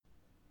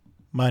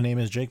My name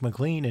is Jake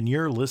McLean, and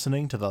you're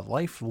listening to the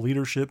Life,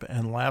 Leadership,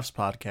 and Laughs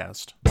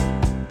podcast.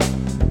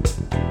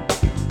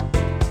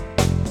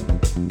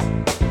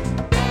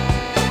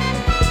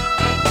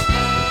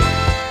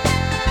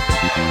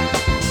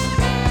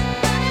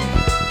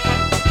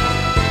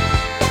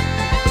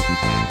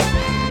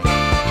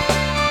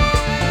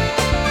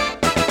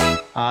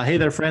 Hey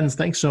there, friends.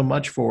 Thanks so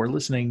much for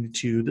listening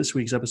to this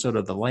week's episode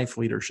of the Life,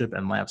 Leadership,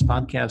 and Laughs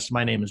podcast.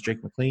 My name is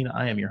Jake McLean.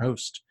 I am your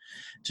host.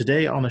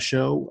 Today on the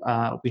show,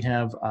 we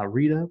have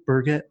Rita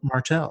Burgett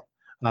Martell.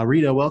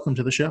 Rita, welcome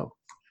to the show.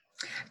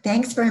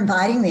 Thanks for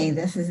inviting me.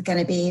 This is going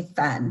to be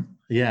fun.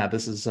 Yeah,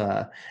 this is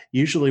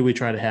usually we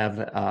try to have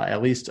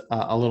at least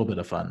a little bit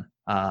of fun,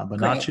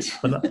 but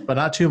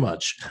not too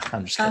much.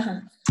 I'm just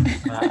kidding.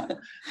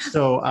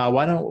 So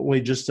why don't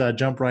we just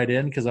jump right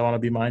in, because I want to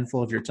be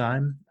mindful of your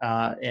time,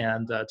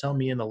 and tell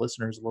me and the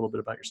listeners a little bit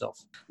about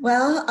yourself.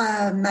 Well,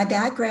 my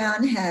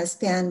background has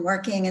been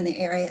working in the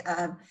area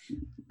of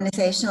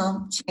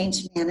organizational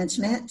change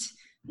management,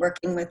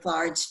 working with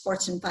large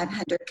Fortune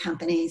 500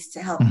 companies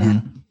to help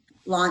them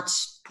launch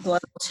global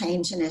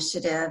change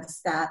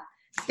initiatives that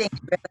being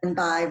driven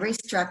by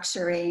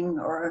restructuring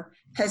or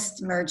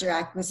post-merger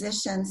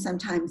acquisition,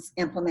 sometimes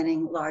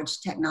implementing large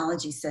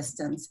technology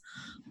systems.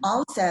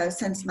 Also,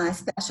 since my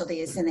specialty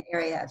is in the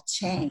area of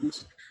change,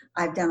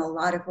 I've done a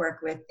lot of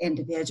work with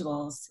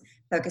individuals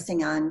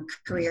focusing on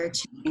career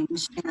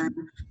change and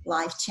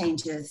life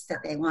changes that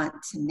they want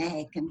to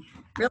make, and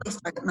really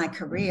started my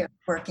career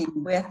working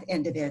with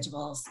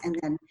individuals and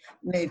then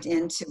moved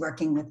into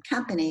working with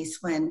companies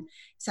when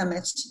so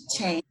much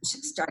change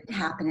started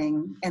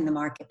happening in the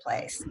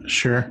marketplace.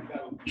 Sure.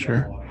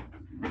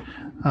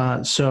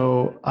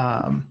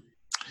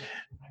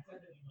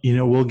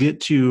 We'll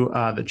get to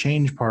the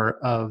change part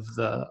of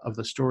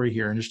the story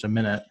here in just a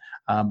minute.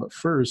 But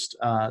first,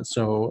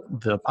 so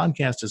the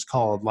podcast is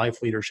called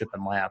Life, Leadership,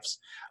 and Laughs.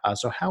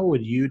 So how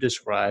would you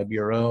describe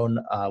your own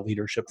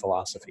leadership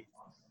philosophy?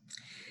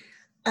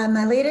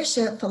 My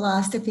leadership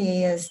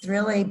philosophy is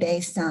really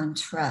based on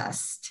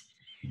trust.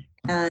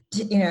 And,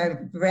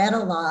 read a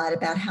lot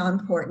about how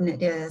important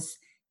it is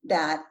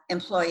that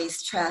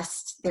employees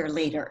trust their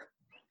leader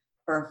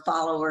or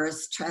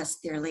followers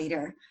trust their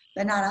leader,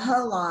 but not a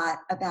whole lot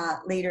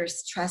about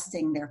leaders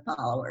trusting their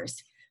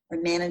followers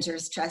or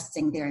managers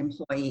trusting their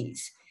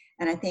employees.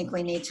 And I think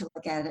we need to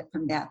look at it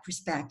from that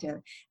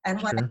perspective.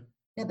 And what I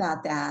think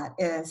about that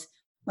is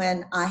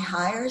when I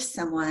hire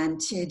someone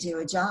to do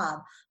a job,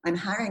 I'm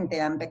hiring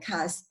them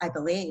because I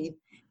believe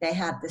they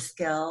have the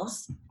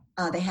skills,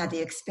 they have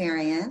the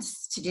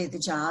experience to do the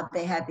job,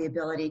 they have the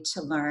ability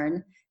to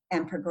learn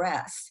and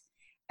progress.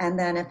 And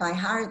then if I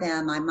hire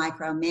them, I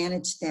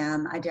micromanage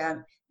them. I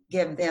don't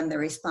give them the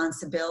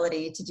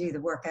responsibility to do the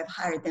work I've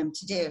hired them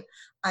to do.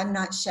 I'm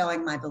not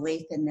showing my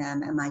belief in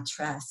them and my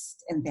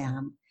trust in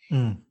them.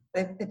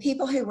 The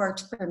people who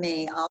worked for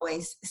me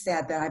always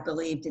said that I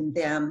believed in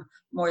them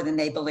more than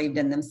they believed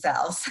in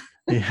themselves.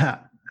 Yeah,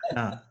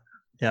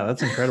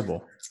 that's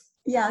incredible.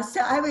 Yeah,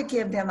 so I would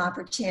give them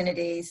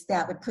opportunities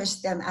that would push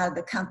them out of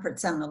the comfort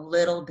zone a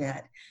little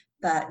bit,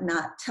 but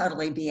not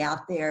totally be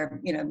out there,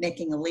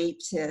 making a leap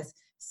to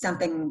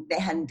something they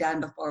hadn't done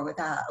before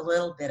without a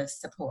little bit of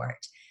support.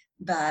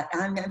 But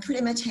I'm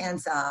pretty much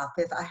hands off.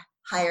 If I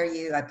hire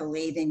you, I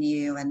believe in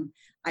you, and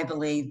I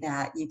believe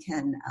that you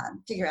can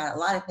figure out a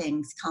lot of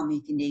things. Call me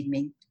if you need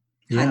me.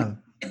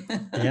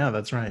 Yeah,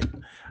 that's right.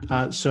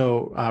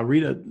 So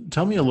Rita,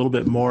 tell me a little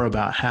bit more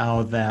about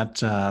how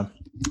that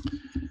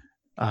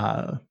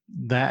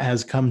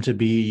has come to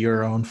be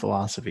your own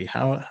philosophy.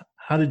 How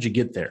did you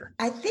get there?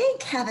 I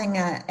think having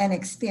an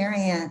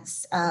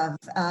experience of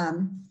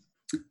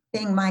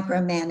being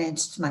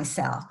micromanaged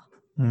myself.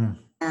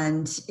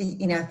 And,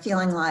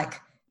 feeling like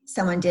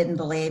someone didn't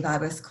believe I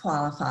was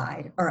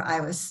qualified or I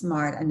was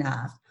smart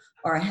enough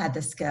or I had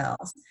the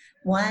skills.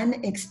 One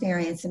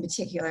experience in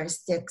particular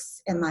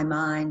sticks in my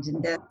mind,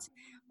 and this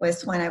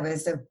was when I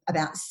was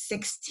about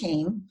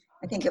 16.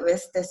 I think it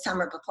was the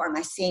summer before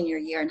my senior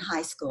year in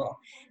high school.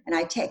 And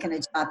I'd taken a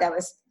job. That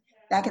was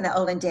back in the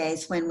olden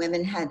days when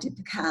women had to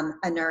become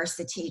a nurse,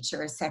 a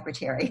teacher, a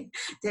secretary.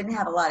 Didn't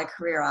have a lot of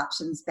career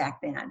options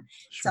back then.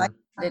 Sure. So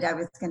I decided I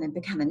was going to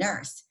become a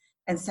nurse.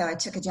 And so I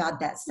took a job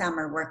that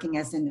summer working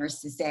as a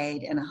nurse's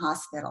aide in a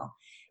hospital.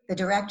 The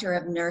director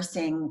of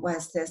nursing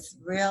was this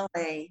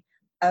really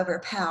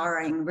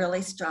overpowering,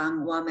 really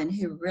strong woman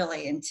who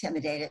really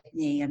intimidated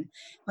me. And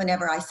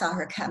whenever I saw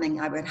her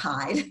coming, I would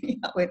hide.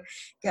 I would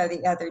go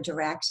the other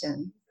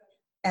direction.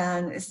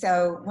 And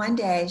so one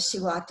day she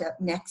walked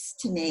up next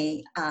to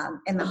me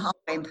in the hallway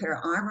and put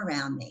her arm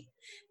around me.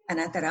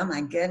 And I thought, oh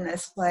my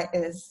goodness, what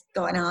is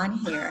going on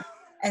here?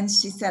 And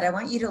she said, I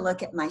want you to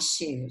look at my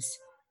shoes.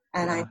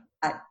 And I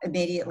thought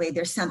immediately,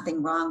 there's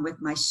something wrong with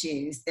my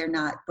shoes. They're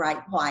not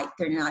bright white.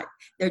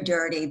 They're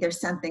dirty. There's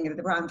something of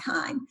the wrong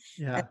kind.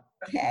 Yeah.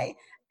 Okay.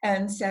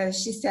 And so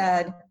she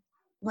said,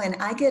 when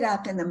I get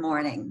up in the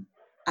morning,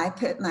 I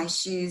put my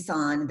shoes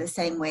on the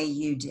same way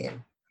you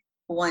do,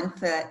 1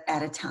 foot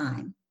at a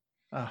time.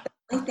 The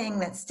only thing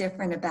that's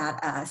different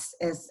about us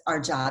is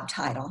our job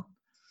title.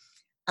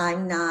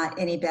 I'm not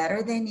any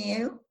better than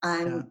you. Yeah.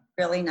 I'm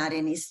really not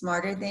any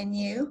smarter than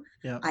you.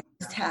 Yeah. I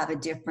just have a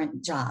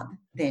different job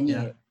than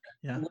Yeah. you.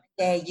 Yeah. One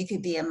day you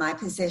could be in my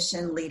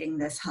position leading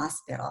this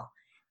hospital.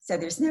 So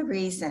there's no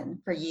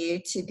reason for you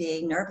to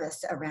be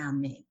nervous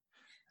around me.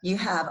 You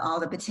have all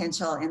the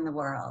potential in the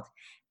world.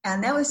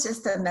 And that was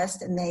just the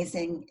most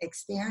amazing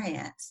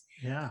experience.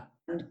 Yeah.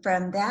 And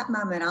from that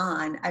moment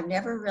on, I've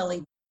never really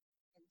been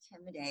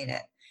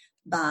intimidated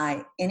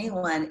by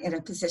anyone in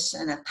a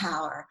position of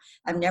power.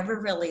 I've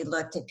never really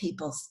looked at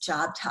people's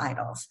job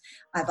titles.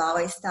 I've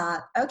always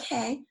thought,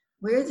 okay,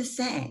 we're the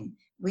same.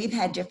 We've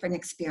had different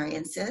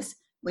experiences.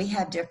 We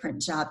have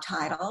different job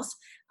titles.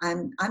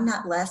 I'm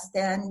not less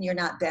than, you're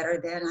not better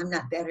than, I'm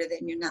not better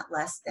than, you're not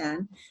less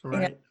than. You know,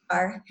 Right. we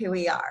are who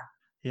we are.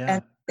 Yeah.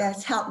 And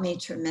that's helped me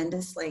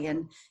tremendously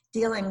in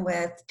dealing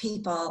with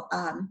people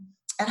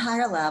at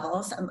higher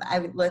levels. I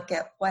would look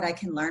at what I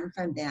can learn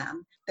from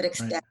them, but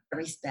expect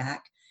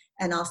respect,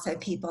 and also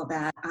people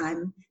that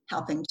I'm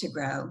helping to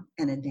grow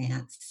and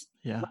advance.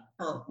 Yeah.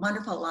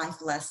 Wonderful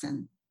life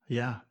lesson.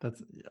 Yeah.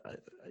 That's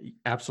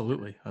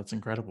absolutely. That's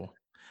incredible.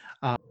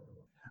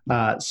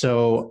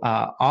 So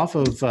off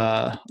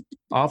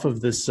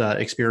of this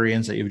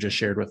experience that you've just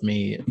shared with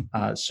me,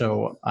 kind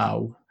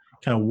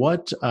of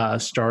what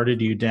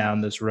started you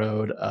down this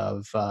road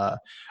of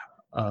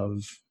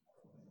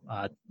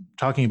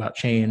talking about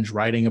change,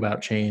 writing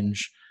about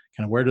change?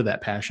 Kind of where did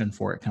that passion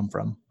for it come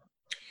from?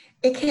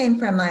 It came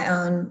from my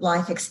own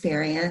life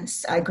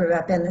experience. I grew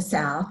up in the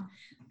South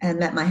and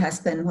met my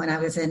husband when I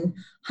was in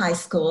high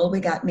school. We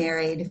got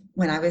married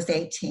when I was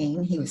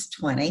 18. He was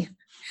 20.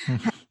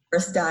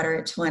 First daughter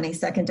at 20,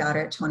 second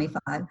daughter at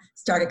 25,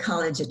 started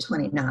college at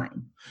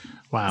 29.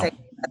 Wow. So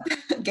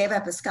I gave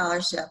up a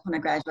scholarship when I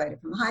graduated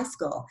from high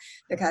school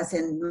because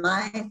in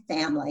my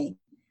family,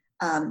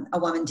 a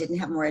woman didn't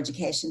have more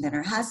education than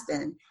her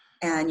husband,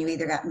 and you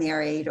either got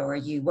married or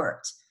you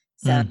worked.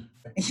 So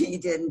you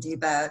didn't do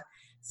both.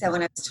 So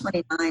when I was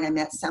 29, I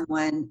met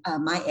someone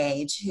my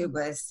age who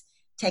was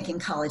taking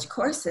college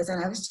courses,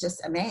 and I was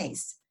just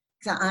amazed.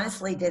 Because I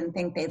honestly didn't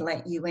think they'd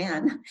let you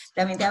in.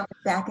 I mean, that was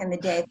back in the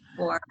day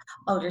before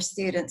older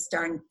students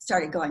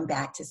started going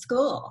back to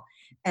school.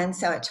 And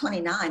so at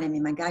 29, I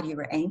mean, my God, you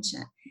were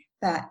ancient.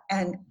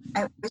 And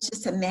I was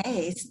just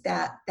amazed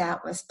that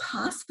that was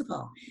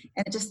possible.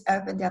 And it just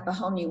opened up a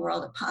whole new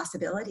world of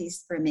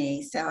possibilities for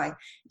me. So I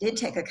did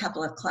take a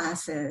couple of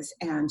classes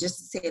and just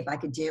to see if I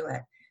could do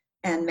it,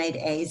 and made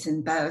A's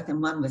in both.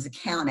 And one was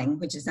accounting,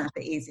 which is not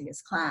the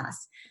easiest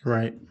class.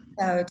 Right.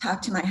 So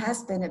talked to my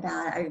husband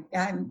about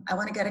I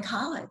want to go to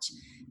college,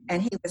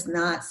 and he was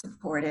not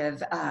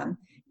supportive.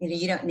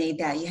 You don't need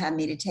that. You have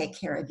me to take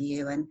care of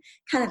you, and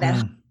kind of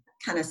that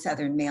kind of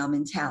Southern male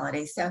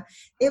mentality. So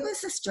it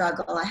was a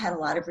struggle. I had a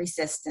lot of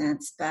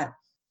resistance, but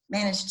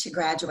managed to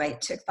graduate.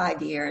 It took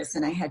 5 years,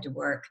 and I had to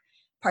work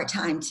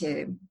part-time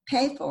to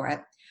pay for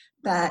it.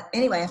 But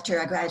anyway, after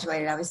I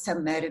graduated, I was so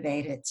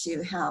motivated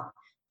to help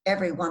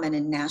every woman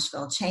in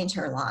Nashville change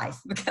her life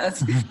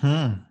because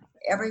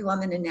every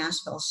woman in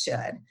Nashville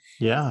should.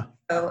 Yeah.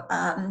 So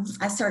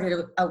I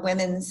started a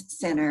women's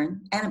center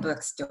and a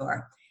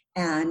bookstore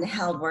and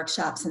held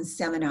workshops and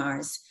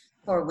seminars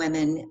for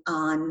women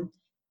on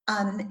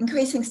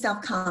increasing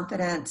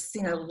self-confidence,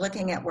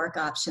 looking at work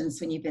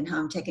options when you've been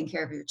home taking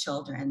care of your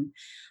children,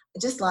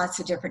 just lots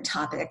of different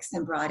topics,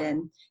 and brought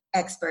in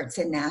experts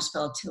in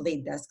Nashville to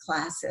lead those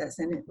classes.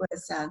 And it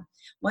was a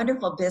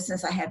wonderful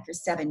business I had for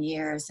 7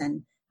 years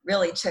and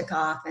really took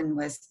off and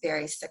was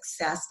very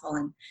successful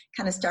and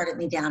kind of started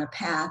me down a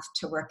path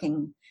to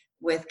working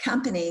with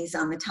companies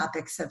on the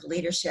topics of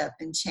leadership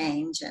and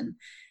change and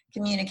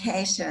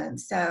communication.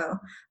 So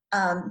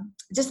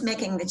just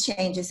making the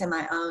changes in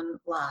my own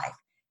life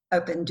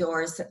opened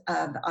doors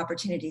of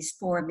opportunities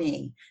for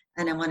me.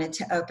 And I wanted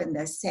to open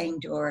those same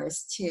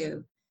doors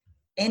to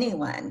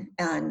anyone.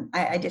 And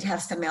I did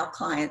have some male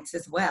clients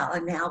as well,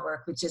 and now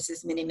work with just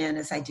as many men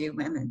as I do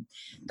women,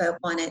 but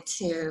wanted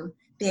to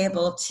be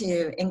able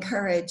to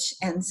encourage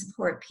and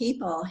support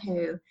people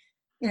who,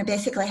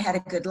 basically had a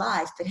good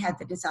life, but had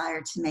the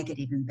desire to make it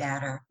even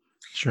better.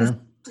 Sure.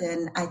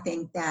 And I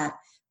think that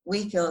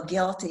we feel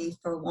guilty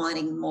for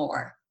wanting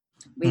more.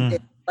 We've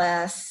been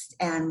blessed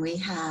and we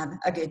have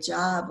a good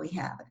job. We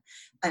have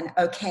an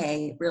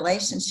okay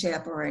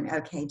relationship or an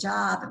okay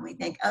job. And we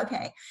think,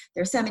 okay,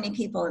 there's so many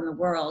people in the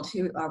world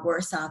who are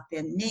worse off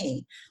than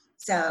me.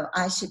 So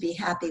I should be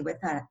happy with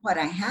what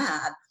I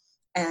have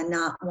and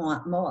not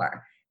want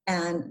more.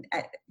 And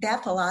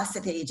that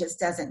philosophy just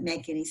doesn't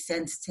make any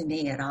sense to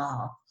me at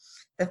all.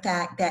 The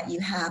fact that you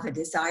have a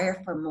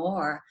desire for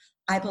more,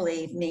 I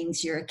believe,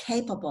 means you're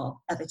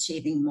capable of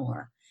achieving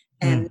more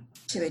and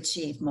to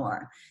achieve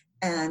more.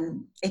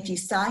 And if you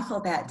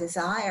stifle that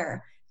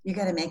desire, you're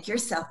going to make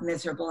yourself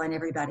miserable and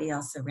everybody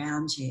else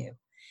around you.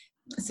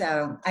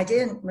 So I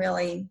didn't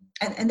really,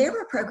 and there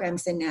were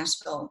programs in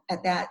Nashville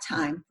at that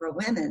time for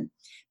women,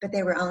 but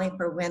they were only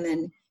for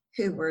women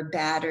who were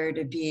battered,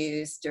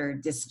 abused, or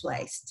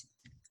displaced.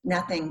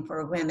 Nothing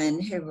for women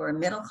who were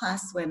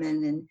middle-class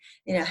women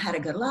and, had a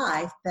good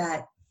life,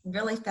 but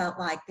really felt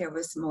like there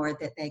was more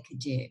that they could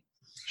do.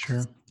 Sure.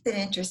 It's an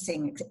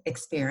interesting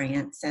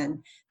experience,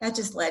 and that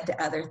just led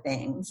to other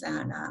things.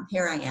 And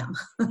here I am.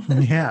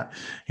 Yeah.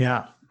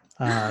 Yeah.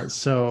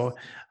 So,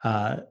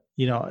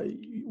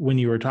 when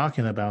you were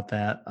talking about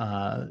that,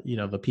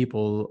 the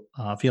people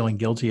feeling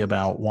guilty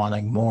about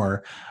wanting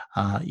more,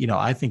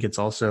 I think it's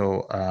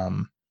also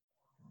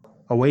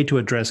a way to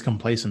address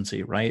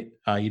complacency, right?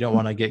 You don't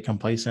want to get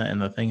complacent in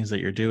the things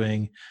that you're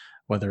doing,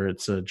 whether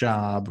it's a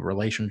job,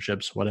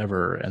 relationships,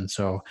 whatever. And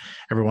so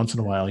every once in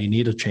a while, you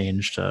need a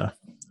change to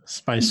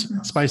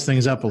spice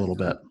things up a little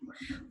bit.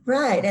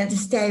 Right. And to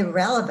stay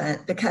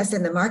relevant, because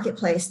in the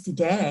marketplace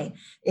today,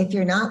 if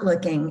you're not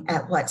looking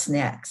at what's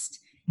next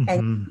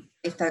and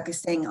you're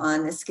focusing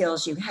on the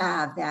skills you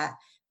have that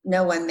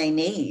no one may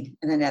need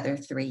in another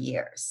 3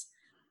 years,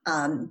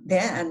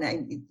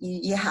 then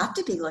you have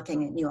to be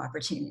looking at new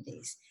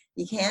opportunities.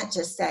 You can't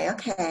just say,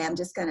 okay, I'm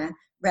just going to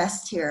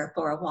rest here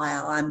for a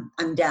while.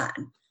 I'm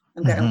done.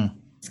 I'm going to work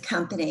with this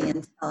company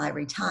until I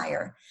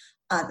retire.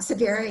 It's a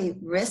very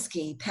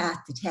risky path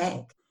to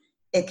take.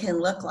 It can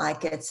look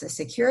like it's a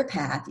secure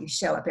path. You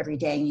show up every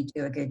day and you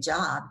do a good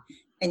job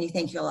and you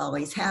think you'll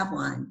always have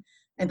one.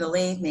 And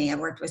believe me, I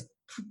worked with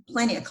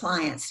plenty of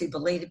clients who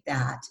believed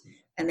that,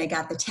 and they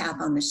got the tap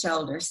on the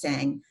shoulder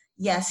saying,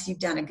 yes, you've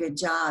done a good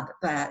job,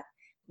 but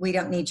we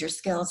don't need your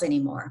skills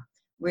anymore.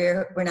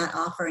 We're not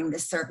offering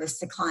this service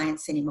to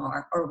clients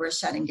anymore, or we're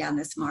shutting down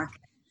this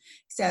market.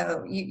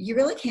 So you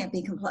really can't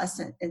be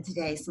complacent in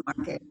today's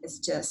market.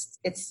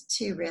 It's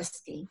too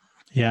risky.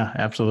 Yeah,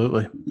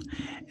 absolutely.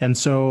 And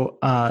so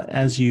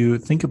as you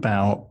think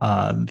about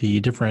the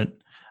different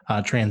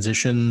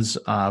transitions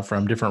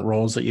from different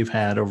roles that you've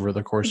had over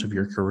the course of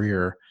your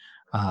career,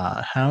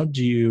 how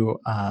do you,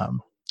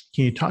 can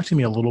you talk to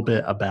me a little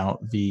bit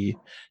about the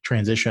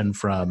transition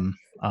from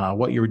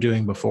what you were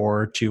doing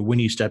before to when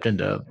you stepped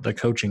into the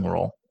coaching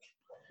role?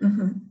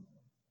 Mm-hmm.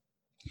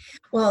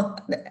 Well,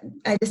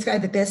 I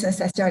described the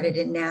business I started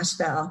in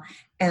Nashville,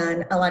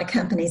 and a lot of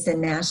companies in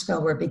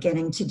Nashville were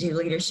beginning to do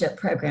leadership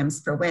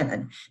programs for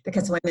women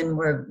because women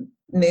were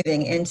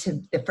moving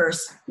into the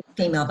first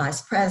female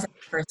vice president,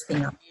 first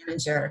female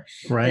manager.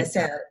 Right. And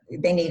so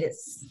they needed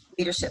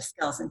leadership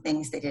skills and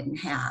things they didn't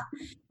have.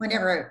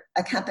 Whenever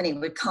a company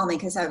would call me,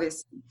 because I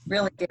was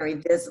really very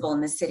visible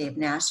in the city of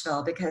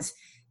Nashville, because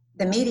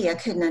the media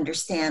couldn't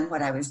understand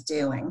what I was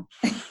doing.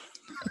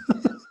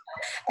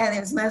 And it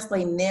was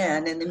mostly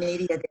men in the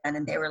media then,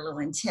 and they were a little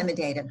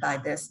intimidated by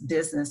this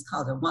business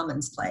called A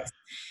Woman's Place.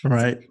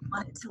 Right. So I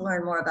wanted to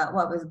learn more about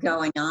what was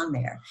going on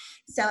there.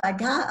 So I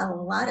got a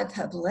lot of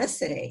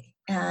publicity,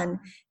 and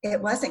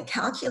it wasn't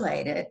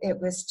calculated. It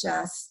was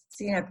just,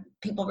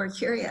 people were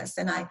curious,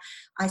 and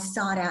I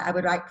sought out, I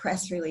would write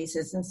press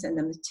releases and send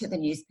them to the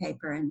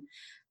newspaper and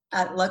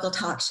local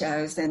talk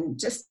shows, and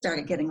just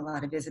started getting a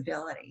lot of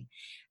visibility.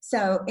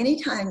 So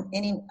anytime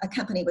a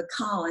company would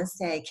call and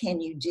say,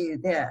 can you do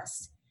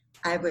this?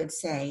 I would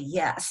say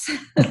yes.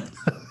 And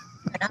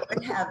I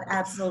would have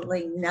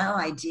absolutely no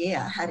idea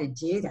how to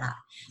do that.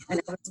 And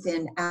I would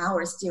spend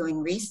hours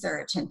doing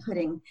research and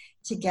putting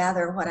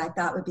together what I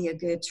thought would be a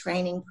good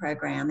training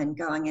program and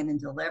going in and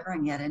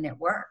delivering it, and it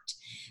worked.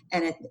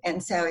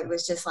 And so it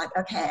was just like,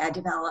 okay, I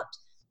developed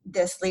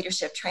this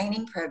leadership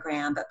training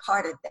program, but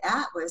part of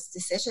that was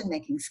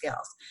decision-making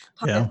skills.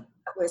 Part of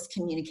that was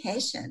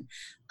communication.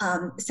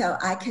 So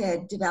I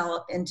could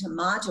develop into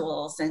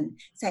modules and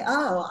say,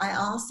 oh, I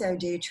also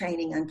do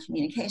training on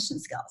communication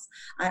skills.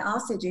 I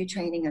also do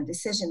training on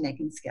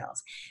decision-making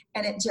skills.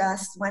 And it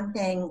just, one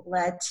thing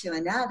led to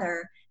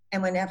another.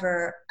 And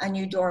whenever a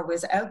new door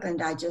was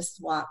opened, I just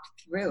walked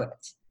through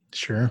it.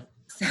 Sure.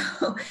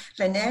 So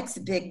the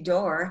next big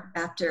door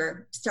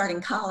after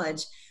starting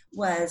college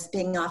was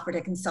being offered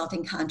a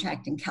consulting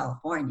contract in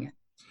California.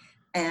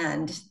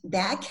 And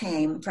that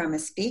came from a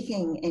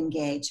speaking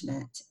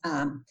engagement,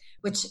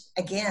 which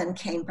again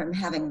came from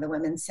having the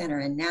Women's Center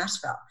in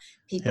Nashville.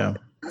 People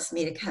asked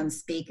me to come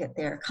speak at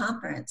their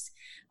conference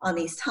on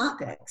these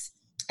topics.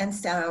 And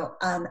so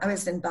I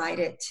was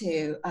invited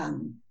to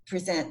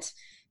present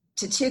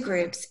to two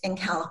groups in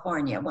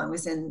California. One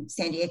was in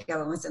San Diego,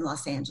 one was in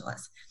Los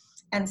Angeles.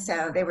 And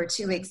so they were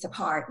 2 weeks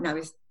apart, and I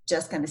was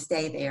just going to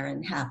stay there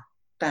and have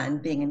fun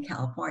being in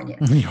California.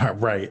 Yeah,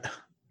 right.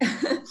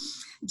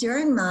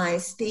 During my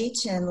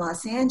speech in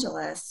Los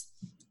Angeles,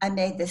 I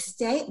made this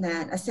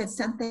statement. I said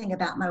something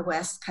about my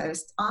West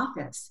Coast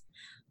office.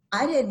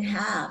 I didn't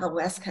have a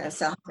West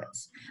Coast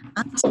office.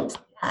 I just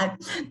had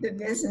the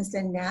business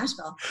in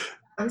Nashville.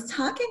 I was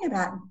talking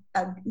about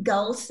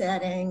goal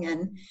setting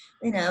and,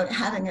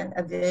 having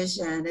a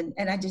vision.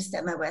 And I just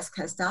said my West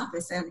Coast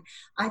office. And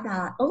I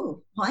thought,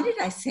 oh, why did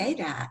I say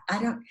that?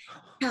 I don't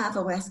have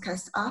a West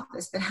Coast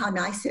office, but how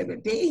nice it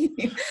would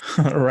be.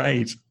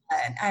 Right.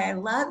 And I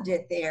loved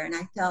it there. And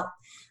I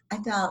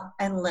felt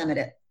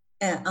unlimited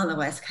on the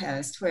West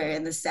Coast, where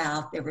in the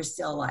South, they were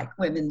still like,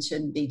 women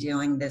shouldn't be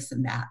doing this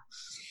and that.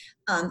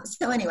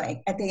 So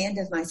anyway, at the end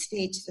of my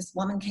speech, this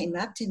woman came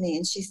up to me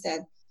and she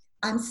said,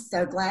 I'm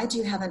so glad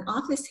you have an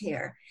office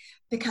here.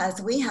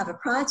 because we have a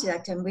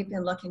project and we've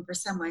been looking for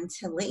someone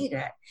to lead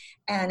it.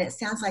 And it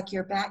sounds like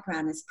your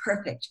background is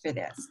perfect for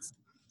this.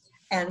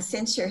 And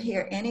since you're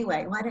here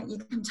anyway, why don't you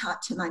come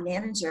talk to my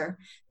manager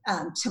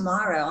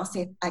tomorrow? I'll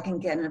see if I can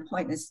get an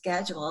appointment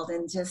scheduled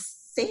and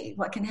just see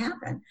what can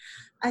happen.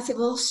 I said,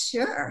 well,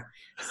 sure.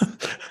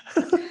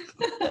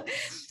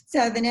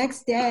 So the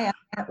next day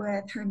I met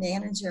with her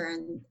manager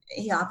and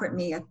he offered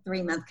me a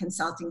 3-month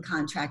consulting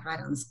contract right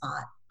on the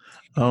spot.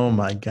 Oh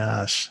my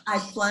gosh.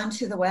 I'd flown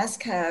to the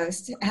West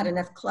Coast, had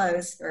enough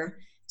clothes for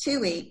 2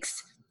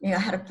 weeks. You know,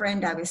 I had a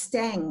friend I was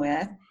staying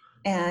with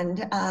and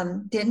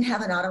didn't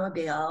have an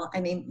automobile.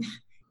 I mean,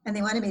 and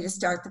they wanted me to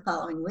start the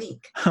following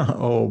week.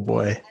 Oh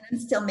boy. And I'm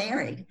still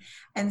married.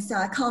 And so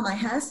I call my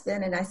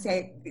husband and I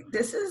say,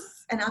 this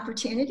is an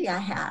opportunity I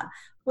have.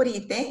 What do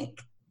you think?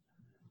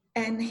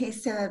 And he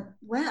said,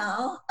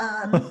 well,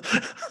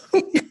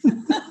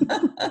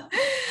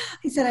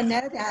 he said, I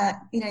know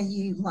that, you know,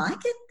 you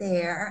like it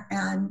there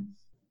and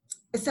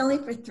it's only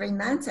for 3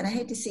 months and I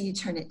hate to see you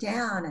turn it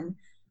down. And,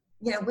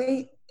 you know,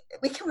 we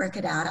can work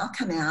it out. I'll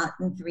come out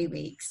in 3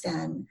 weeks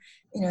and,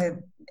 you know,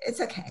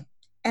 it's okay.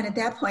 And at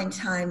that point in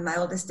time, my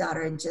oldest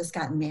daughter had just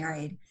gotten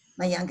married.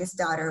 My youngest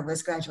daughter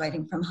was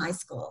graduating from high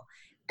school.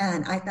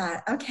 And I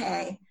thought,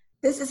 okay,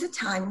 this is a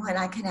time when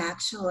I can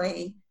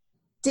actually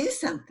do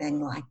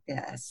something like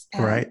this.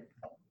 And right.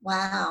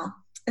 Wow.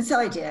 And so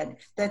I did.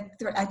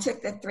 I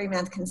took the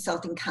 3-month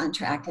consulting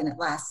contract and it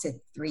lasted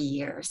 3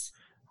 years.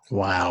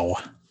 Wow.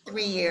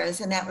 3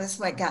 years. And that was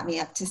what got me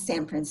up to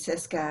San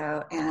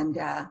Francisco. And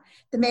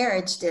the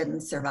marriage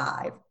didn't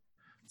survive.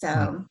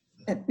 So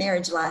the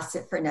marriage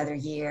lasted for another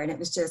year. And it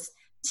was just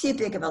too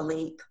big of a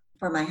leap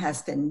for my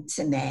husband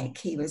to make.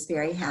 He was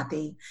very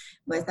happy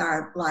with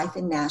our life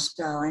in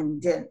Nashville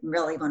and didn't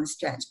really want to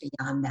stretch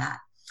beyond that.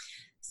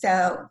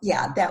 So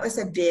yeah, that was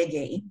a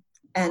biggie.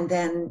 And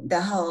then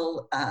the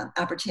whole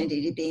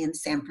opportunity to be in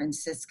San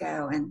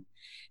Francisco and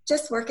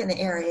just work in the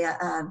area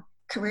of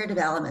career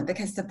development,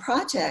 because the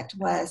project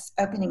was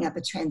opening up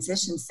a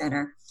transition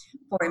center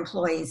for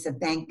employees of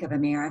Bank of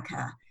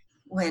America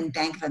when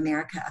Bank of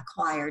America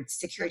acquired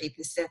Security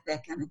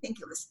Pacific. And I think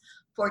it was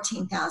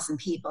 14,000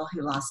 people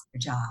who lost their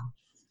job.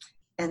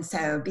 And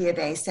so B of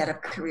A set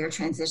up career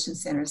transition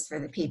centers for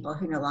the people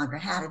who no longer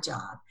had a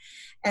job.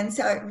 And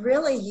so it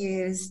really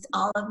used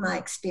all of my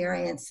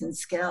experience and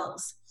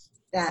skills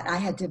that I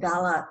had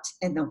developed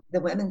in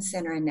the Women's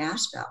Center in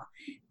Nashville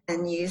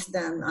and used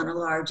them on a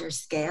larger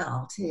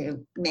scale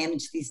to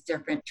manage these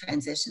different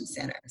transition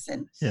centers.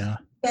 And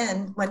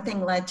then one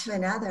thing led to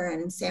another.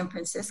 And in San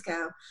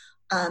Francisco,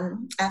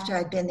 after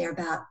I'd been there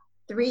about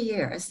 3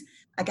 years,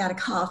 I got a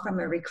call from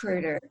a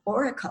recruiter,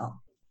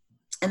 Oracle.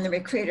 And the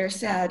recruiter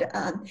said,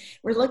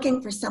 we're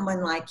looking for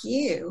someone like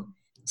you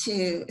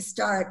to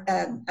start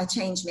a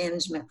change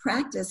management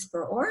practice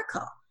for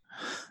Oracle.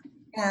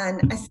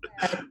 And I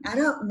said, I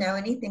don't know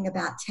anything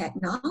about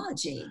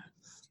technology.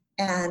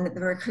 And the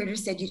recruiter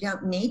said, you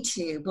don't need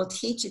to. We'll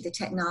teach you the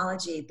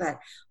technology, but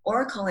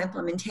Oracle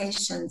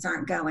implementations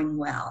aren't going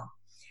well.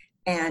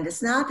 And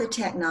it's not the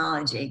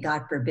technology,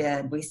 God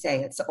forbid we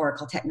say it's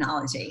Oracle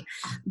technology,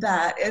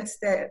 but it's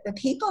the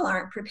people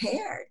aren't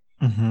prepared.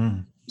 Mm-hmm.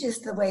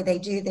 Just the way they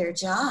do their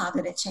job,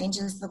 and it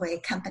changes the way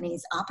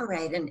companies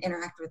operate and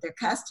interact with their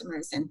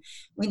customers. And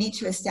we need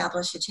to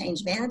establish a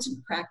change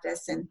management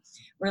practice. And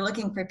we're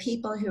looking for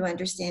people who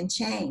understand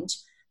change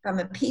from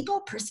a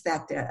people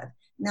perspective,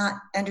 not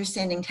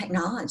understanding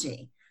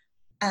technology.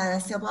 I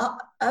said, well,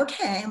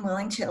 okay, I'm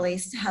willing to at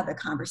least have a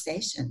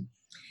conversation.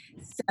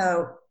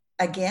 So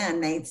again,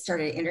 they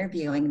started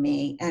interviewing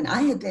me, and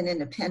I had been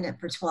independent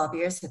for 12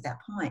 years at that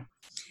point.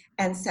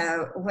 And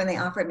so when they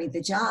offered me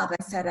the job,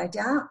 I said, I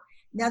don't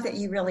know that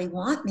you really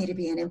want me to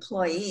be an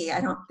employee.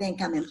 I don't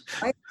think I'm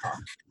employable.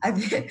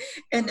 I've been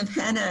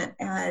independent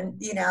and,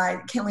 you know,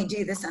 can we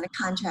do this on a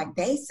contract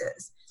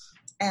basis?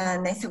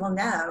 And they said, well,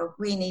 no,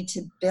 we need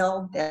to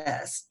build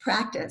this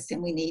practice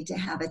and we need to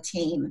have a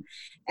team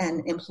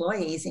and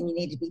employees and you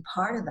need to be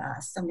part of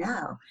us. So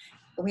no,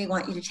 we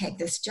want you to take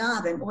this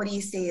job. And what do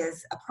you see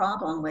as a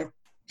problem with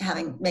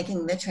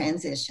making the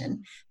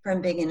transition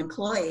from being an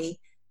employee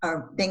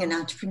or being an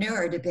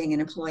entrepreneur to being an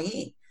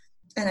employee?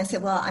 And I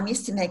said, well, I'm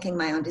used to making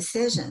my own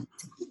decisions.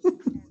 I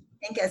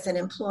think as an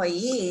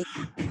employee,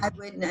 I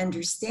wouldn't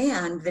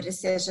understand the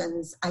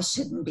decisions I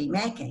shouldn't be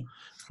making.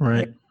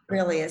 Right. It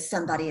really is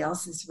somebody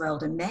else's role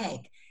to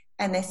make.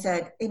 And they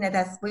said, you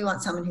know, we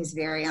want someone who's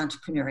very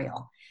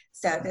entrepreneurial.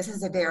 So this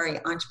is a very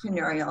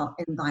entrepreneurial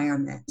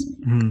environment.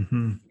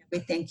 Mm-hmm. We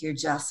think you're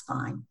just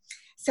fine.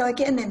 So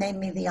again, they made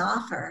me the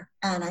offer.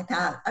 And I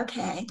thought,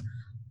 okay,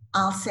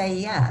 I'll say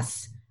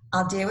yes.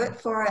 I'll do it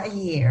for a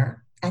year.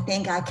 I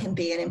think I can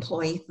be an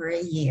employee for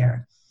a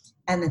year.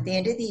 And at the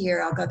end of the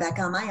year, I'll go back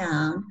on my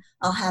own.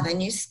 I'll have a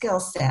new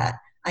skill set.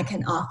 I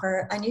can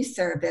offer a new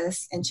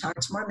service and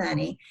charge more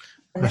money.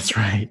 And that's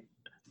right.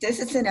 This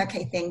is an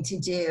okay thing to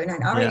do. And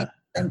I'd already made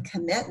some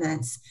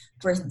commitments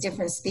for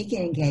different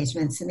speaking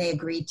engagements, and they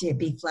agreed to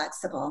be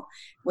flexible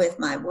with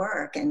my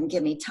work and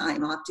give me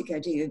time off to go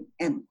do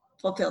and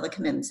fulfill the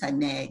commitments I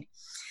made.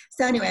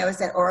 So anyway, I was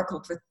at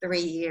Oracle for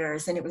 3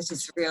 years, and it was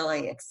just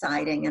really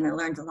exciting. And I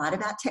learned a lot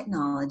about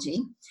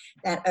technology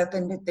that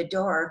opened the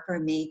door for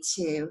me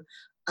to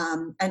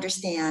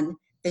understand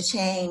the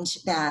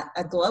change that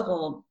a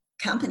global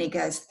company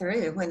goes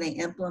through when they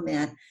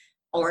implement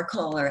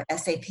Oracle or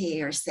SAP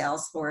or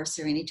Salesforce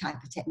or any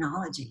type of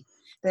technology.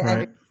 But Right.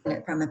 understand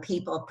it from a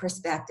people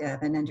perspective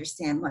and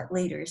understand what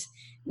leaders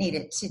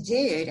needed to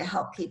do to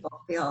help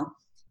people feel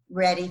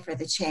ready for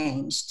the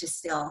change, to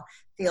still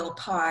feel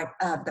part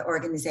of the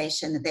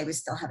organization, that they would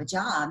still have a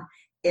job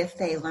if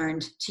they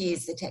learned to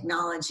use the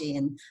technology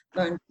and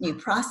learned new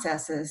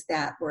processes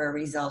that were a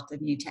result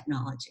of new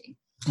technology.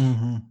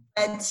 Mm-hmm.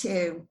 Led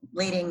to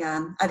leading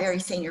a very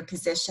senior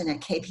position at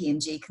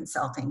KPMG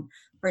Consulting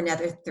for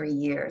another 3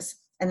 years,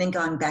 and then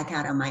going back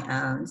out on my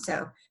own.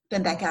 So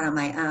been back out on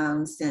my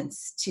own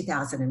since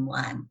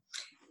 2001.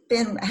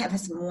 I have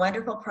some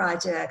wonderful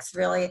projects,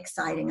 really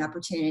exciting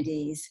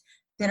opportunities.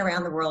 Been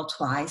around the world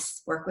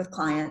twice, work with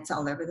clients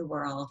all over the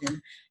world.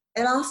 And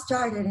it all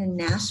started in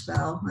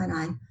Nashville when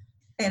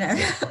I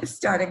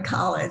started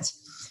college.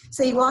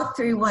 So you walk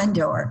through one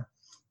door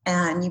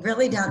and you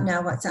really don't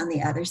know what's on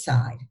the other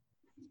side,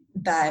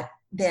 but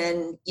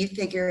then you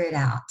figure it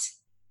out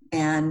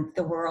and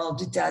the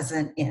world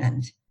doesn't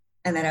end.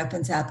 And that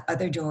opens up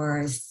other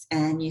doors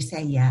and you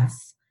say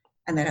yes,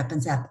 and that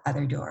opens up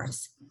other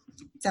doors.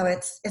 So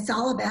it's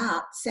all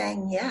about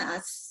saying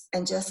yes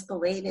and just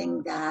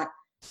believing that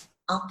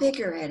I'll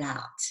figure it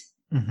out.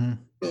 Mm-hmm.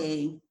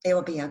 It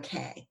will be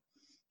okay.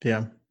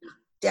 Yeah.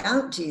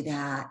 Don't do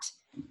that.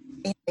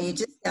 You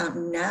just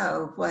don't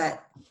know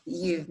what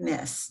you've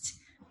missed.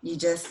 You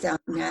just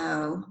don't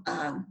know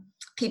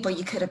people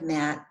you could have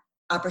met,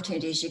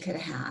 opportunities you could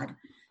have had.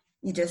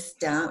 You just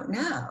don't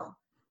know.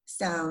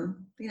 So,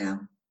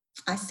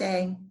 I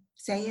say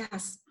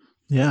yes.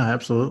 Yeah,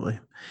 absolutely.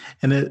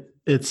 And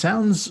it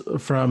sounds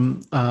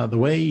from the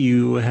way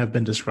you have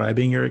been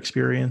describing your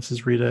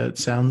experiences, Rita, it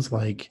sounds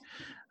like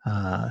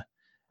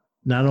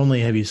not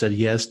only have you said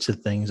yes to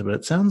things, but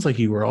it sounds like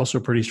you were also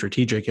pretty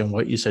strategic in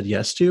what you said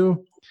yes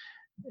to.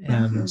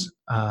 And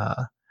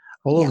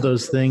all of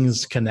those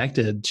things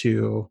connected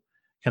to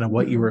kind of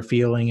what you were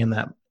feeling in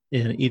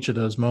each of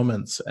those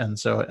moments. And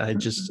so I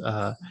just,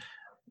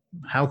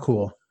 how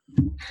cool.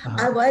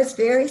 I was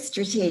very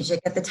strategic.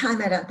 At the time,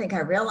 I don't think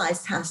I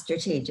realized how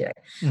strategic.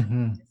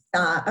 Mm-hmm.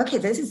 Okay,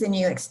 this is a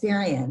new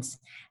experience,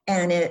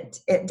 and it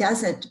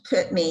doesn't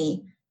put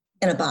me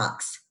in a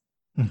box.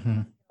 Mm-hmm.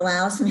 It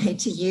allows me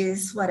to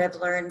use what I've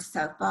learned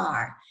so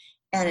far,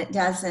 and it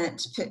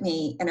doesn't put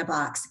me in a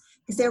box.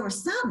 Because there were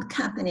some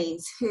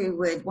companies who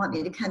would want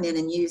me to come in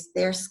and use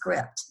their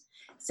script.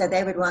 So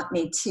they would want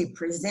me to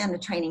present a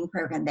training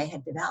program they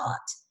had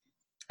developed.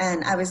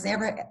 And I was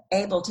never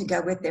able to go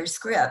with their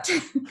script.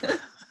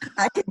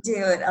 I could do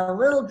it a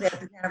little bit, but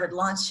then I would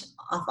launch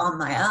off on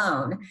my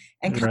own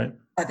and come up with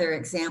other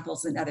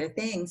examples and other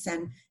things.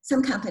 And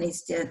some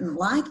companies didn't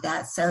like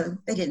that, so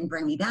they didn't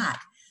bring me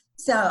back.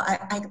 So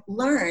I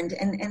learned,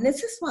 and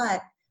this is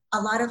what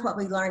a lot of what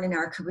we learn in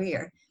our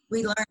career.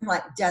 We learn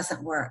what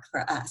doesn't work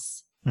for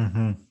us.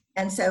 Mm-hmm.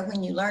 And so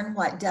when you learn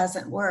what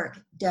doesn't work,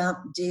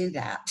 don't do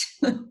that.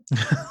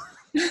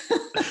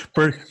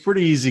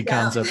 Pretty easy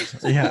concept.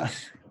 Yeah.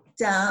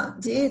 Don't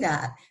do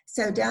that.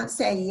 So don't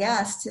say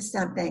yes to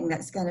something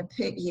that's going to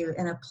put you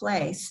in a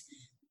place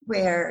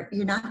where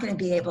you're not going to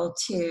be able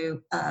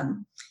to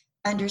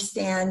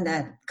understand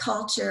the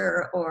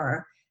culture,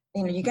 or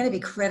you're going to be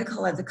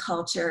critical of the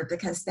culture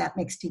because that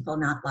makes people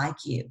not like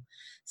you.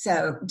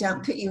 So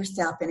don't put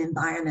yourself in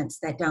environments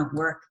that don't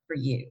work for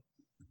you.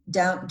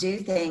 Don't do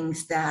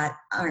things that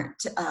aren't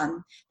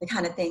the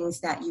kind of things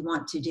that you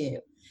want to do.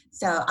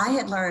 So I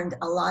had learned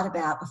a lot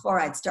about,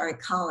 before I'd started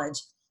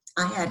college,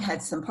 I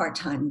had some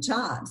part-time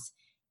jobs.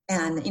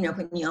 And,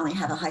 when you only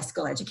have a high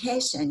school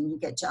education, you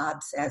get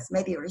jobs as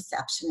maybe a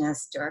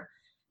receptionist or,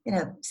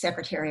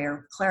 secretary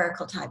or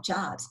clerical type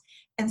jobs.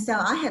 And so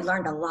I had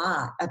learned a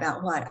lot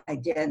about what I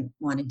didn't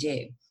want to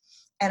do.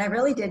 And I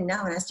really didn't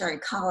know when I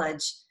started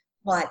college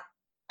what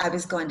I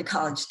was going to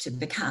college to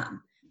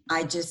become.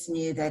 I just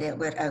knew that it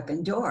would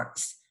open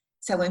doors.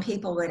 So when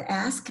people would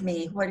ask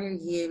me, what are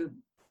you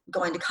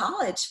going to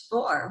college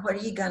for? What are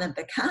you going to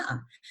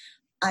become?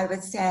 I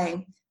would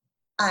say,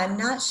 I'm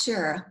not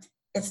sure.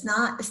 It's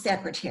not a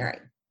secretary.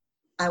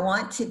 I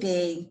want to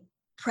be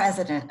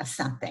president of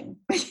something.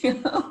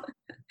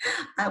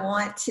 I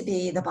want to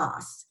be the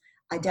boss.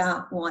 I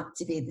don't want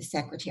to be the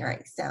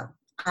secretary. So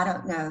I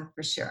don't know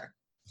for sure.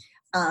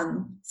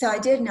 So I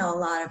did know a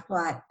lot of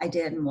what I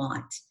didn't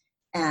want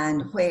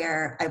and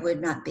where I would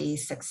not be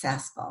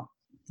successful.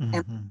 Mm-hmm.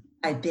 And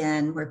I'd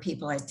been where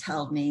people had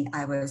told me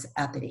I was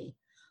uppity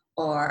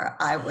or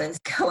I was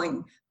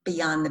going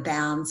beyond the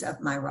bounds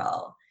of my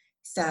role.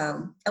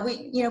 So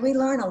we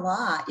learn a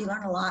lot. You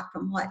learn a lot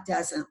from what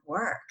doesn't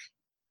work.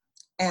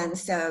 And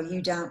so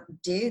you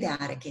don't do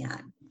that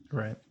again.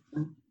 Right.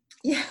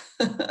 Yeah.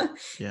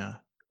 Yeah.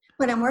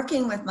 When I'm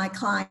working with my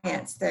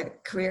clients, the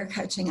career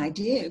coaching I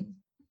do,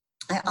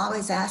 I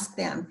always ask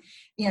them,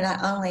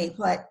 not only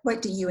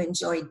what do you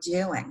enjoy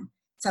doing?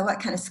 So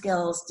what kind of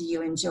skills do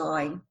you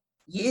enjoy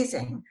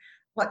using?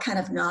 What kind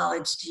of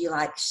knowledge do you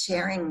like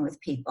sharing with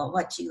people?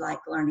 What do you like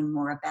learning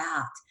more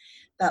about?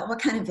 But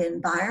what kind of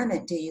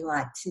environment do you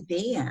like to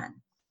be in?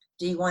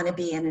 Do you want to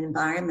be in an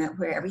environment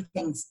where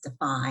everything's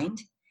defined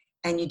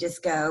and you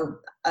just go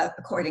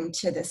according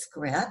to the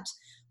script?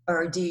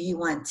 Or do you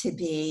want to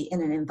be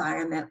in an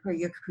environment where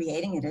you're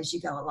creating it as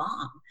you go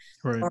along?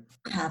 Right. Or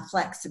have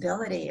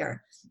flexibility?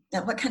 Or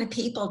what kind of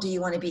people do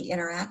you want to be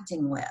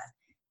interacting with?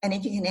 And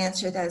if you can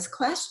answer those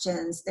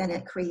questions, then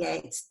it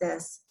creates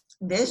this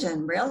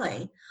vision,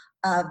 really,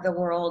 of the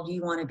world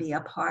you want to be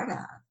a part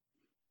of.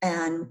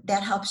 And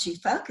that helps you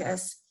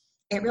focus.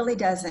 It really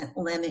doesn't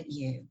limit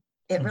you.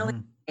 It really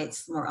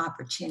creates more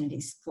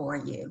opportunities for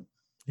you.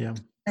 Yeah.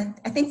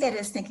 I think that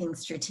is thinking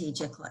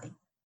strategically.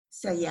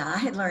 So yeah, I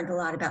had learned a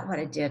lot about what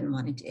I didn't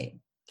want to do.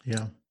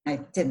 Yeah.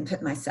 I didn't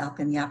put myself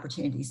in the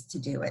opportunities to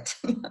do it.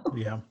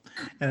 Yeah.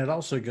 And it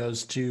also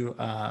goes to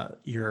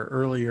your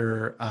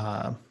earlier,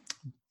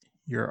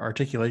 your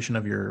articulation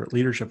of your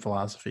leadership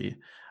philosophy,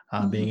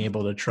 being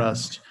able to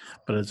trust,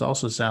 but it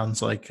also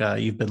sounds like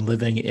you've been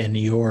living in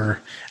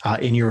your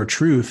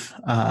truth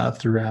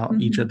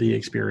throughout each of the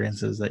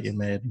experiences that you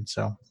made. And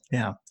so,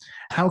 yeah,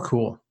 how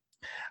cool.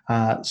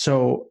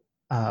 So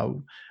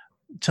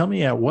tell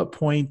me, at what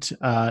point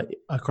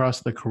across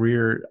the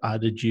career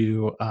did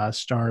you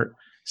start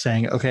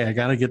saying, okay, I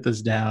got to get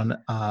this down.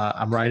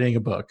 I'm writing a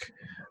book.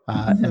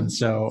 And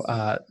so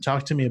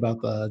talk to me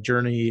about the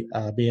journey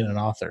being an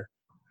author.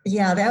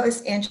 Yeah, that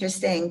was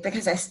interesting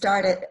because I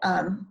started,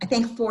 I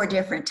think 4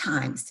 different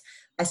times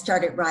I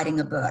started writing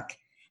a book,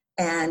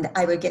 and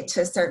I would get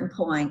to a certain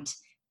point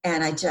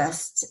and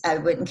I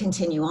wouldn't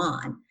continue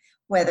on,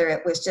 whether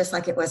it was just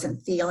like it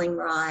wasn't feeling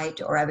right,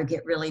 or I would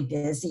get really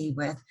busy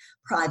with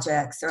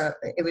projects, or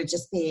it would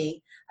just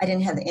be, I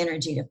didn't have the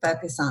energy to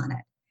focus on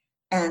it.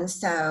 And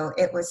so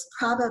it was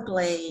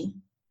probably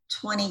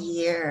 20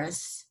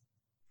 years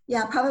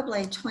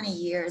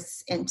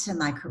into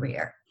my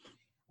career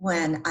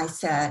when I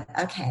said,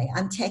 okay,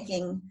 I'm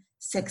taking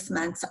 6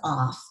 months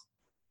off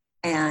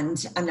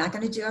and I'm not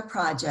going to do a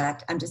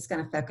project. I'm just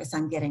going to focus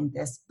on getting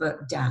this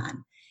book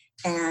done.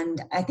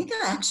 And I think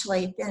I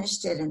actually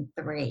finished it in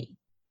 3.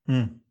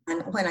 And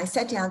when I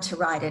sat down to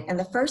write it, and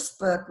the first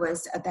book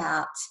was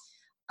about,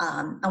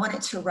 I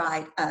wanted to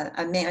write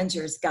a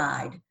manager's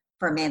guide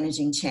for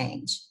managing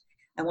change.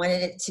 I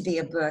wanted it to be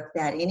a book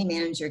that any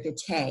manager could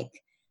take,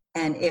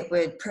 and it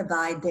would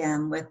provide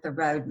them with the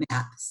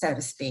roadmap, so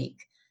to speak,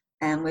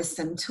 and with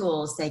some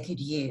tools they could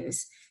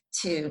use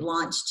to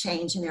launch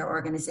change in their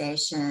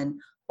organization,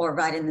 or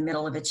right in the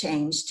middle of a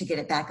change to get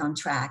it back on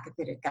track if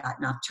it had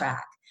gotten off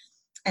track.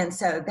 And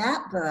so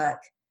that book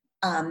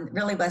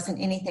really wasn't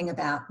anything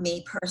about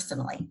me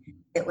personally.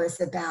 It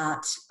was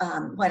about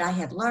what I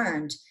had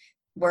learned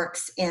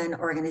works in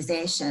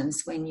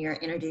organizations when you're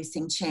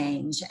introducing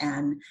change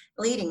and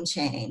leading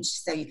change,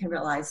 so you can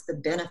realize the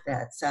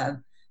benefits of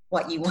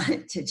what you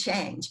wanted to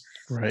change.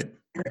 Right.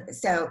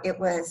 So it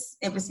was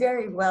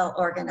very well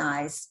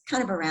organized,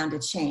 kind of around a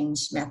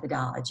change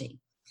methodology.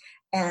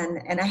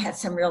 And I had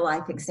some real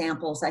life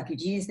examples I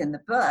could use in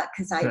the book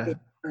because I did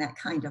that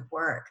kind of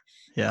work.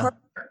 Yeah.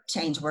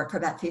 Change work for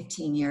about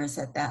 15 years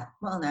at that,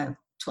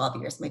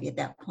 12 years maybe at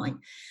that point.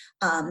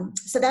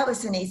 So that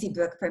was an easy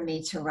book for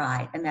me to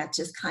write, and that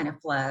just kind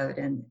of flowed,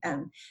 and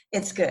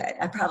it's good.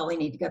 I probably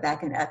need to go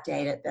back and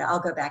update it, but I'll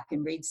go back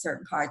and read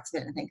certain parts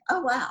of it and think,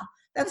 oh, wow,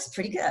 that was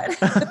pretty good.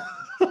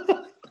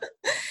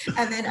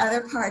 And then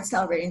other parts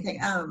I'll read and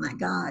think, oh my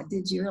God,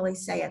 did you really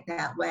say it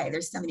that way?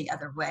 There's so many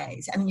other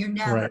ways. I mean, you're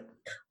never,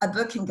 a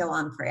book can go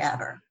on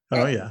forever.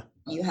 Oh, yeah.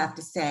 You have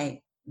to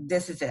say,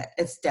 this is it.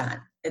 It's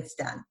done. It's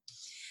done.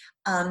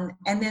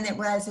 And then it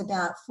was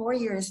about 4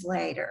 years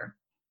later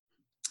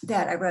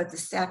that I wrote the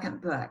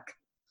second book.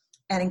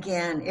 And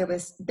again, it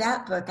was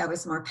that book I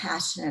was more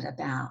passionate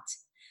about.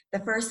 The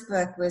first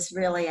book was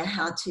really a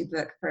how-to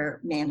book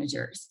for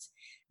managers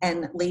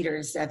and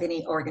leaders of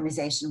any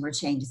organization where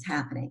change is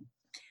happening.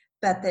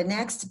 But the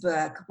next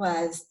book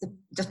was the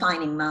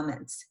defining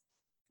moments.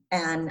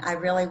 And I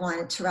really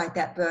wanted to write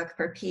that book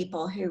for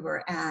people who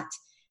were at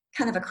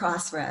kind of a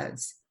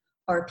crossroads,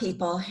 or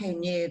people who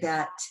knew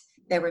that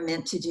they were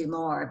meant to do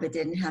more but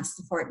didn't have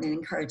support and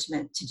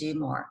encouragement to do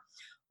more,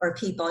 or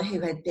people who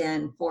had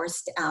been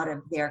forced out of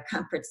their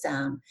comfort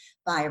zone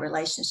by a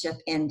relationship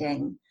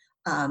ending,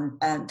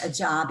 a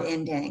job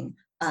ending,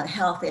 a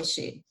health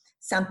issue,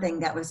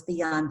 something that was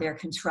beyond their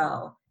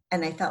control,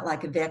 and they felt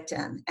like a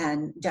victim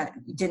and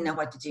didn't know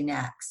what to do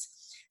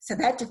next. So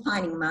that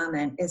defining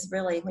moment is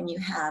really when you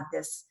have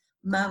this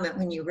moment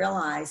when you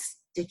realize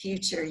the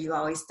future you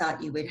always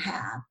thought you would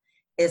have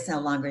is no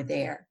longer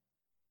there,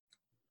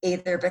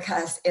 either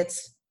because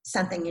it's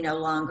something you no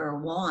longer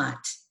want.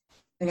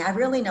 I mean, I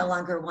really no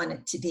longer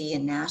wanted to be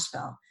in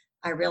Nashville.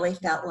 I really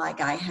felt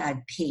like I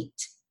had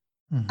peaked.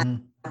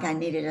 Like I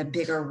needed a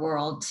bigger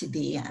world to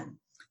be in.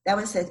 That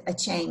was a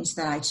change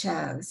that I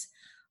chose.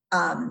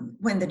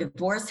 When the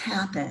divorce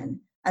happened,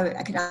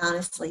 I could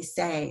honestly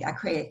say I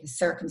created the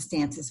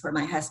circumstances where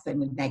my husband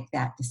would make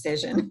that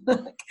decision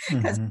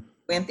because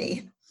he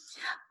wimpy.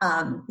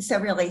 So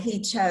really,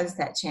 he chose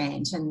that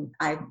change, and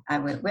I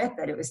went with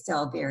it. It was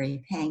still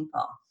very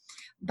painful,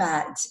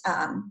 but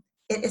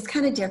it's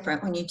kind of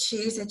different when you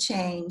choose a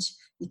change.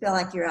 You feel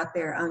like you're out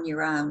there on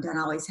your own, don't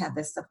always have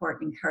the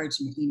support and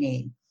encouragement you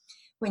need.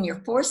 When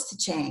you're forced to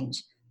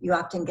change, you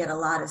often get a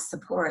lot of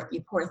support.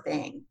 You poor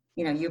thing,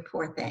 you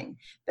poor thing,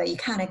 but you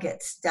kind of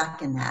get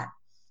stuck in that,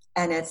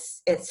 and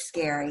it's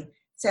scary.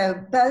 So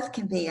both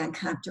can be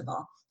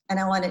uncomfortable, and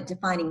I wanted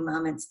Defining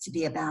Moments to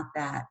be about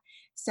that.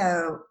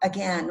 So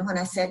again, when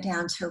I sat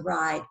down to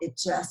write, it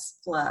just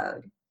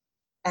flowed.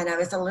 And I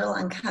was a little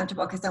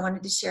uncomfortable because I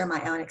wanted to share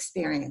my own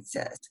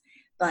experiences,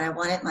 but I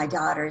wanted my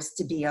daughters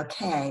to be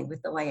okay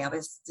with the way I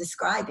was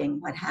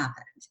describing what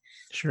happened.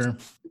 Sure.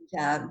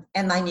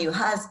 And my new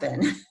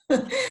husband,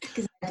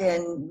 because I'd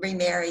been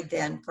remarried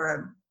then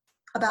for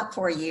about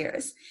 4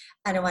 years.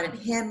 And I wanted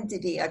him to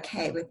be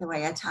okay with the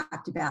way I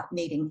talked about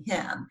meeting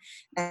him,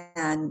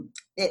 and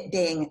it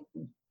being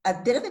a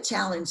bit of a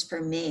challenge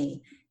for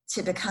me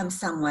to become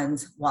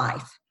someone's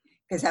wife,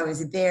 because I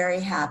was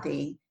very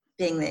happy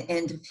being the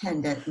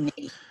independent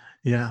me.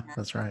 Yeah,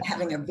 that's right.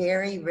 Having a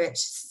very rich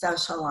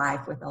social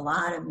life with a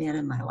lot of men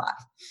in my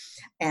life.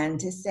 And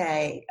to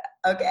say,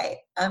 okay,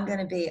 I'm going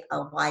to be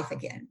a wife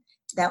again.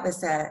 That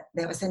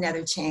was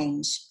another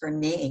change for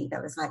me.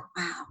 That was like,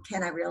 wow,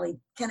 can I really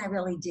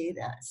do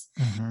this?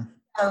 Mm-hmm.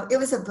 So it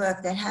was a book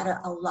that had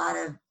a lot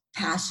of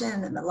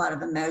passion and a lot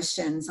of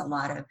emotions, a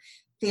lot of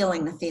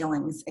feeling the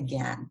feelings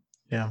again.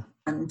 Yeah.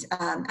 And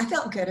I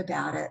felt good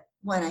about it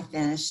when I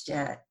finished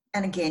it.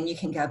 And again, you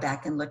can go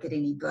back and look at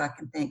any book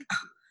and think,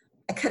 oh,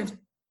 I could have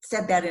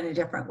said that in a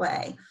different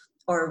way.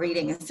 Or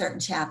reading a certain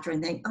chapter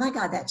and think, oh my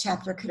God, that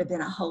chapter could have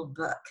been a whole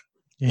book.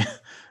 Yeah.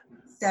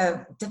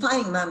 So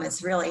Defining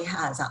Moments really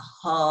has a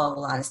whole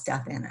lot of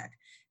stuff in it.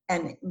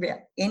 And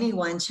any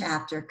one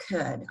chapter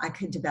I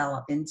could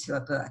develop into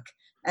a book.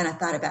 And I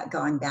thought about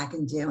going back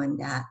and doing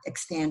that,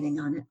 expanding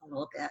on it a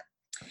little bit.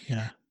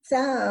 Yeah.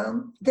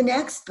 So the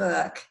next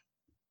book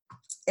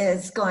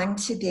is going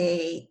to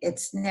be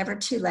It's Never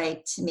Too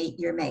Late to Meet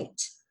Your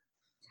Mate.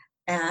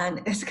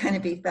 And it's going to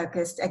be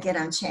focused again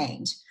on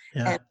change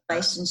and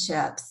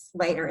relationships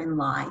later in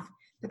life,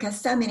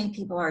 because so many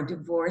people are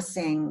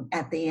divorcing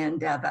at the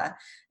end of a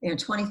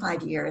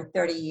 25-year,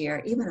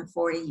 30-year, even a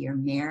 40-year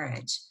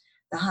marriage.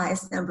 The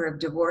highest number of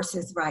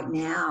divorces right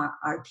now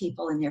are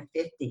people in their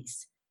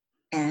 50s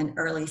and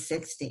early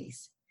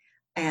 60s.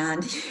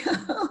 And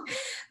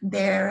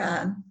there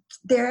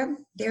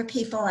are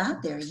people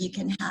out there. You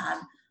can have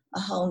a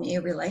whole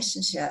new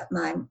relationship.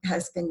 My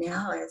husband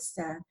now is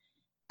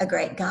a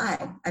great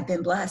guy. I've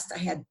been blessed. I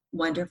had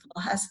wonderful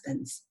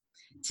husbands,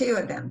 2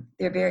 of them.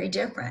 They're very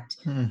different.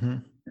 Mm-hmm.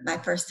 My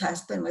first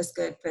husband was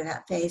good for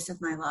that phase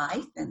of my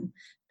life, and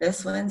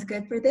this one's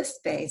good for this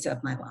phase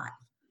of my life.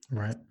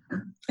 Right.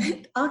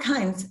 all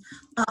kinds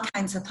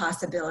of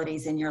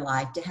possibilities in your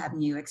life to have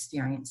new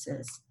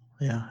experiences.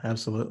 Yeah,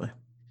 absolutely.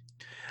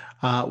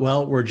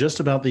 Well, we're just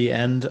about the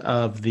end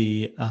of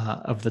the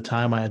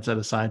time I had set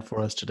aside for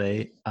us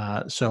today.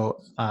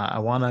 So I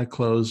want to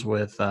close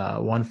with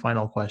one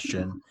final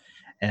question,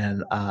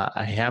 and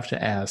I have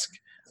to ask,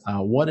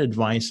 what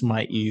advice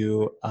might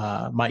you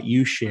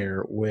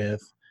share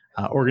with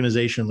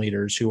organization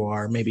leaders who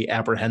are maybe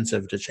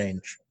apprehensive to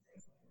change?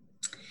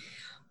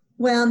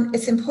 Well,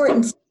 it's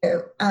important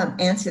to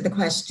answer the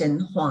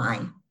question,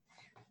 why?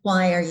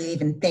 Why are you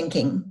even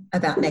thinking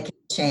about making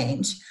a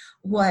change?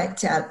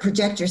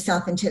 Project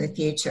yourself into the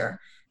future.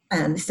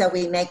 So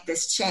we make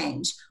this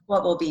change.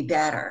 What will be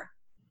better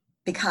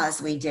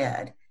because we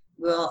did?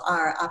 Will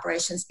our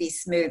operations be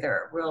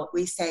smoother? Will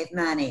we save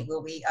money?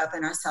 Will we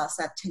open ourselves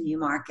up to new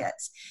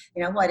markets?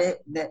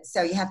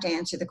 So you have to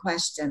answer the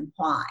question,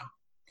 why?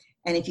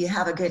 And if you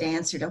have a good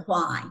answer to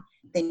why,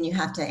 then you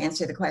have to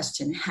answer the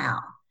question, how?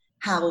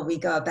 How will we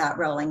go about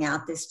rolling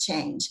out this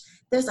change?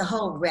 There's a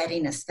whole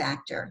readiness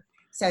factor.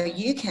 So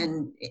you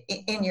can,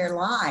 in your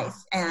life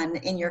and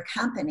in your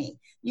company,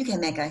 you can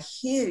make a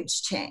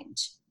huge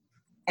change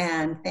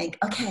and think,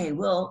 okay,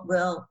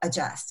 we'll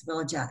adjust.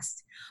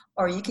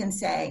 Or you can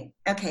say,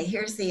 okay,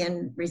 here's the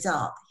end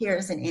result.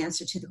 Here's an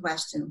answer to the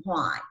question,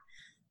 why?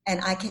 And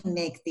I can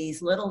make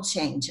these little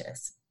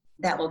changes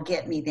that will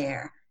get me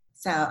there.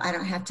 So I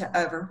don't have to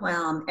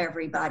overwhelm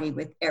everybody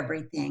with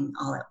everything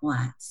all at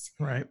once.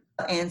 Right.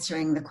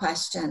 Answering the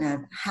question of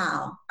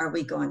how are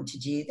we going to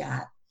do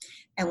that?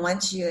 And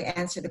once you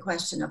answer the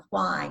question of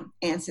why,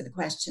 answer the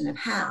question of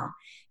how,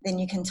 then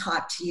you can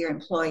talk to your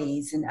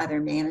employees and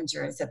other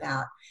managers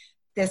about,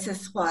 this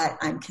is what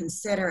I'm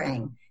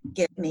considering.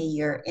 Give me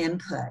your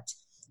input,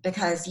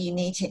 because you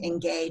need to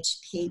engage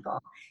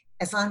people.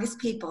 As long as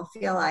people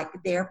feel like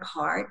they're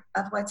part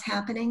of what's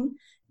happening,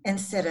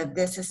 instead of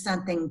this is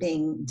something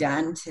being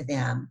done to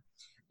them,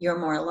 you're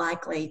more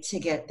likely to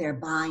get their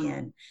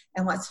buy-in.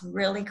 And what's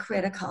really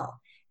critical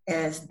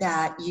is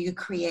that you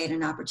create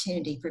an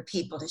opportunity for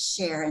people to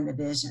share in the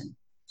vision.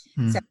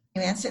 So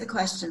you answer the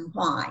question,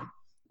 why?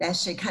 That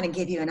should kind of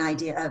give you an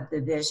idea of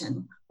the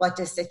vision. What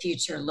does the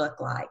future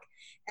look like?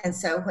 And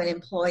so when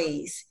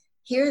employees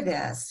hear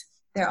this,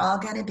 they're all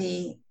going to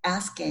be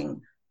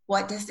asking,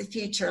 what does the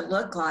future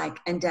look like,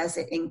 and does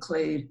it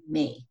include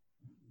me?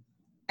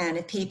 And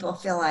if people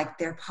feel like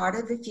they're part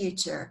of the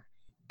future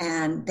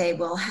and they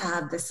will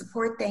have the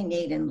support they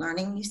need in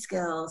learning new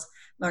skills,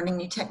 learning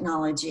new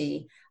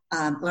technology,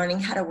 learning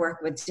how to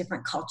work with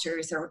different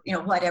cultures, or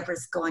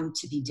whatever's going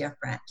to be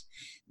different,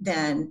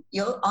 then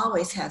you'll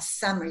always have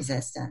some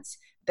resistance,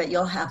 but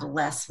you'll have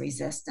less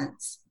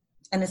resistance.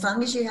 And as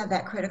long as you have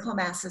that critical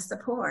mass of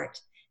support,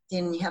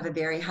 then you have a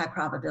very high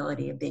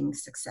probability of being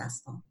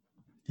successful.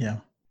 Yeah,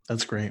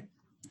 that's great.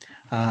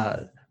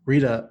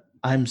 Rita,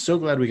 I'm so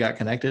glad we got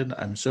connected.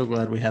 I'm so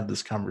glad we had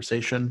this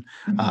conversation.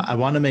 I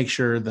want to make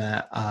sure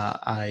that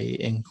I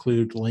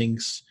include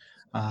links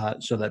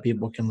so that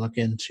people can look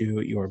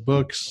into your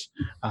books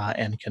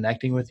and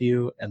connecting with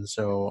you. And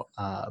so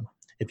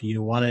if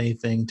you want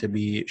anything to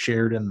be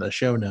shared in the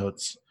show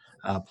notes,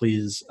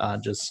 please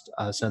just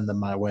send them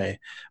my way.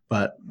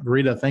 But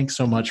Rita, thanks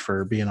so much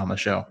for being on the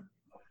show.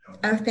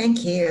 Oh,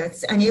 thank you.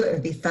 I knew it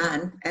would be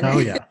fun.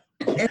 And yeah.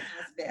 It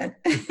has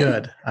been.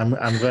 Good.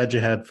 I'm glad you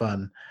had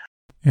fun.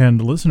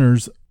 And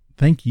listeners,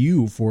 thank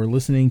you for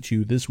listening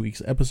to this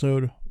week's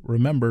episode.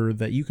 Remember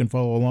that you can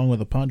follow along with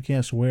the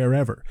podcast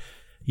wherever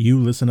you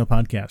listen to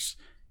podcasts.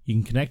 You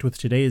can connect with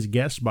today's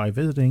guest by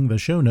visiting the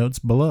show notes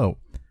below.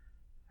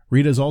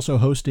 Rita is also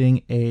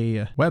hosting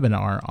a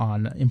webinar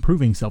on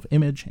improving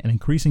self-image and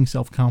increasing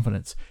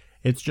self-confidence.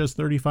 It's just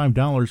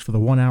 $35 for the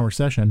 1-hour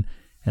session,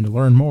 and to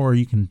learn more,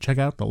 you can check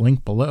out the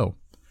link below.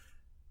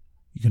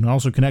 You can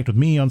also connect with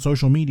me on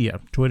social media,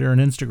 Twitter and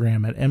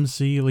Instagram at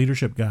MC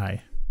Leadership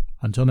Guy.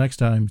 Until next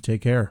time,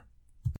 take care.